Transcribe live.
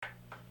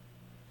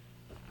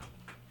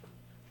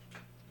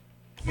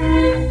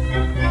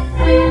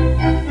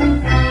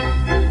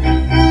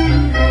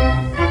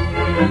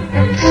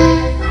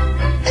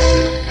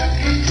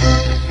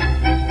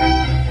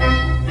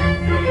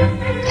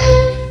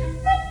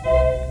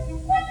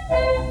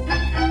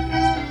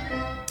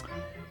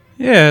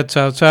It's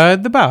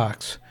outside the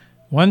box,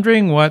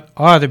 wondering what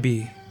ought to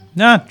be,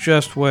 not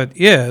just what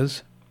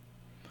is.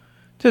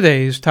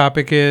 Today's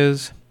topic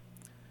is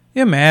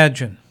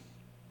imagine.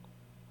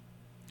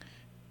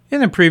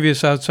 In a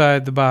previous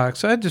Outside the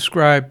Box, I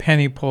described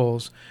penny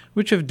polls,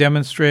 which have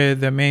demonstrated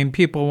that Maine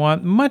people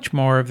want much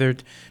more of their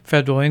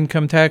federal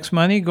income tax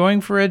money going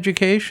for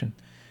education,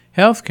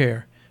 health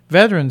care,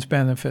 veterans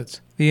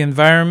benefits, the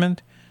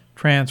environment,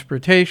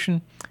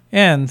 transportation,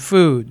 and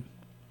food.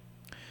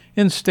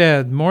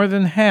 Instead, more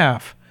than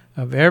half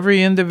of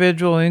every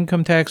individual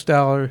income tax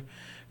dollar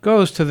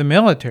goes to the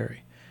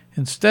military,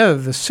 instead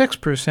of the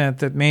 6%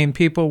 that Maine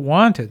people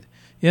wanted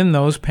in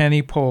those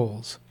penny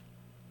polls.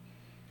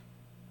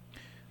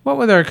 What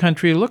would our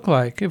country look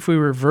like if we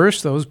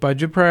reversed those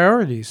budget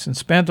priorities and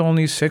spent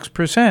only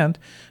 6%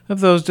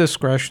 of those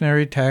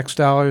discretionary tax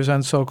dollars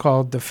on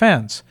so-called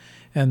defense,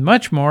 and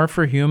much more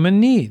for human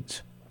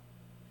needs?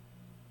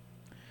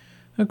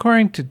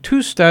 According to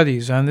 2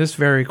 studies on this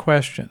very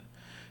question,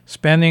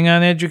 spending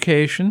on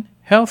education,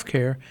 health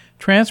care,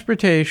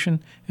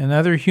 transportation, and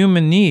other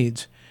human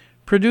needs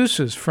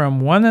produces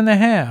from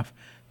 1.5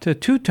 to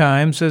 2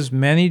 times as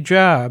many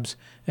jobs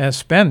as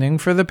spending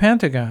for the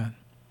Pentagon.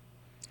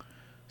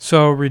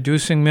 So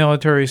reducing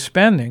military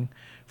spending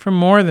from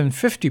more than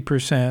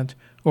 50%,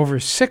 over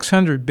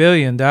 $600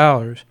 billion,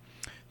 to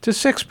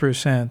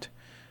 6%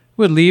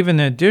 would leave an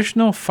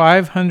additional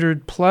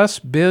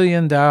 $500+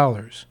 billion.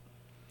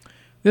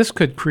 This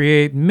could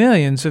create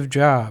millions of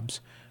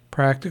jobs,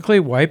 practically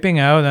wiping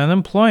out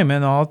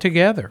unemployment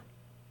altogether.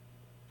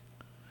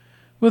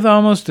 With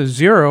almost a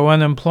zero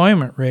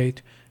unemployment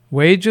rate,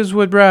 wages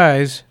would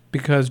rise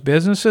because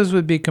businesses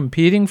would be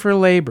competing for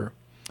labor.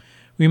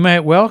 We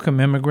might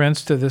welcome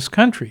immigrants to this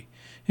country,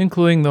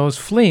 including those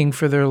fleeing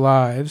for their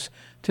lives,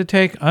 to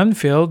take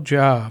unfilled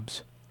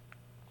jobs.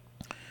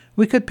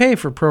 We could pay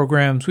for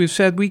programs we've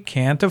said we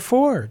can't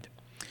afford,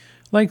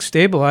 like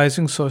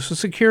stabilizing Social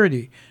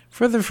Security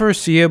for the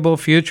foreseeable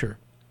future,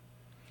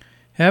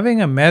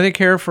 having a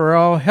Medicare for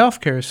all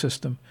healthcare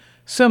system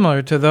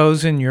similar to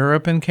those in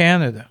Europe and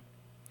Canada,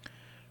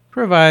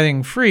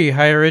 providing free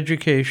higher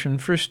education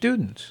for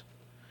students,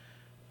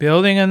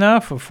 building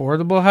enough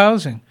affordable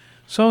housing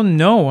so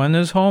no one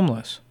is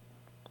homeless.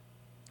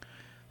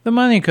 The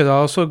money could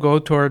also go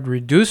toward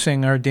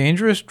reducing our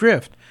dangerous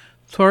drift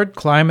toward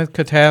climate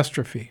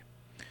catastrophe,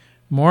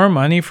 more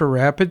money for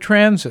rapid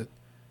transit,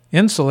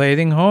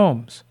 insulating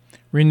homes,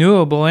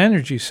 renewable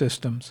energy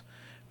systems,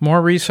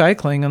 more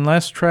recycling and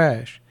less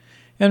trash,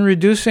 and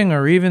reducing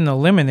or even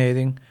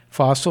eliminating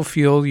fossil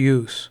fuel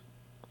use.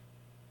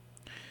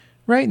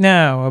 Right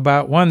now,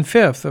 about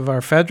 1/5 of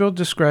our federal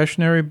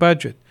discretionary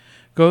budget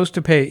goes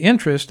to pay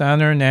interest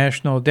on our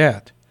national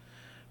debt,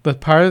 but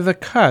part of the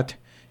cut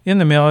in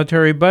the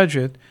military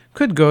budget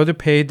could go to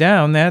pay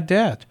down that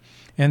debt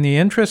and the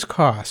interest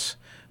costs,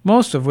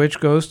 most of which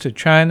goes to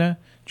China,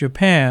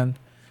 Japan,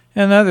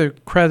 and other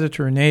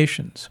creditor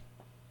nations.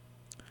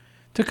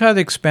 To cut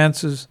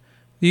expenses,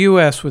 the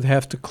U.S. would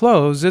have to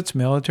close its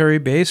military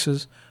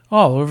bases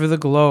all over the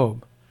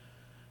globe.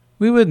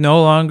 We would no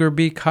longer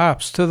be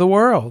cops to the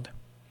world.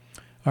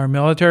 Our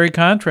military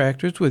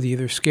contractors would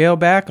either scale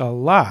back a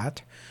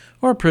lot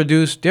or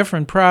produce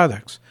different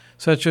products,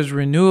 such as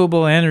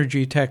renewable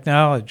energy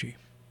technology.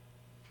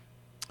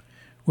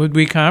 Would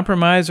we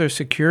compromise our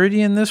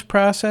security in this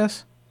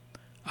process?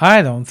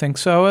 I don't think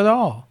so at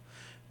all,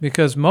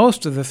 because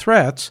most of the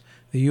threats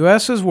the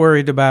U.S. is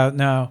worried about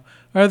now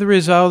are the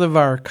result of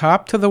our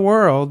cop to the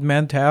world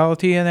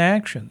mentality and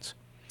actions.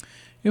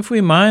 If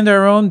we mind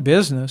our own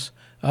business,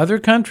 other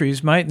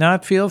countries might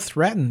not feel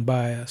threatened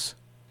by us.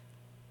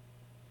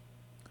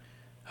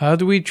 How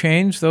do we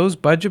change those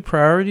budget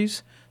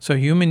priorities so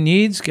human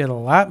needs get a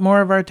lot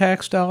more of our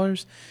tax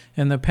dollars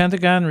and the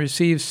Pentagon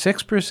receives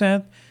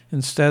 6%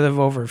 instead of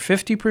over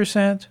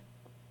 50%?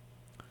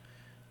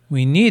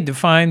 We need to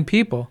find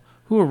people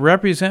who will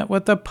represent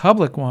what the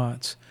public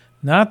wants,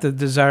 not the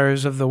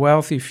desires of the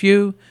wealthy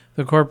few,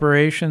 the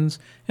corporations,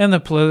 and the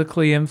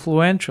politically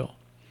influential.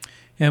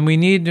 And we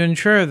need to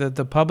ensure that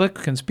the public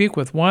can speak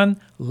with one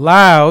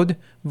loud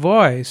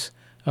voice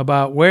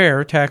about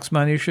where tax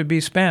money should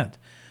be spent,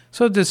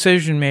 so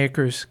decision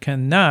makers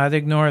cannot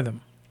ignore them.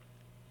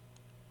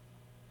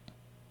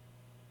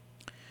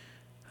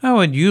 How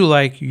would you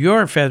like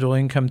your federal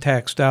income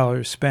tax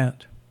dollars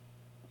spent?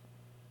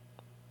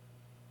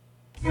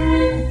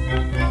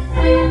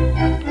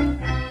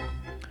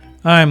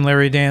 I'm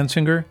Larry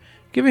Dansinger,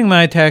 giving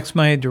my tax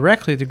money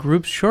directly to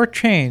groups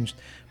shortchanged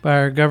by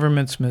our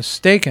government's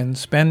mistaken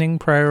spending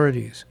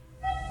priorities.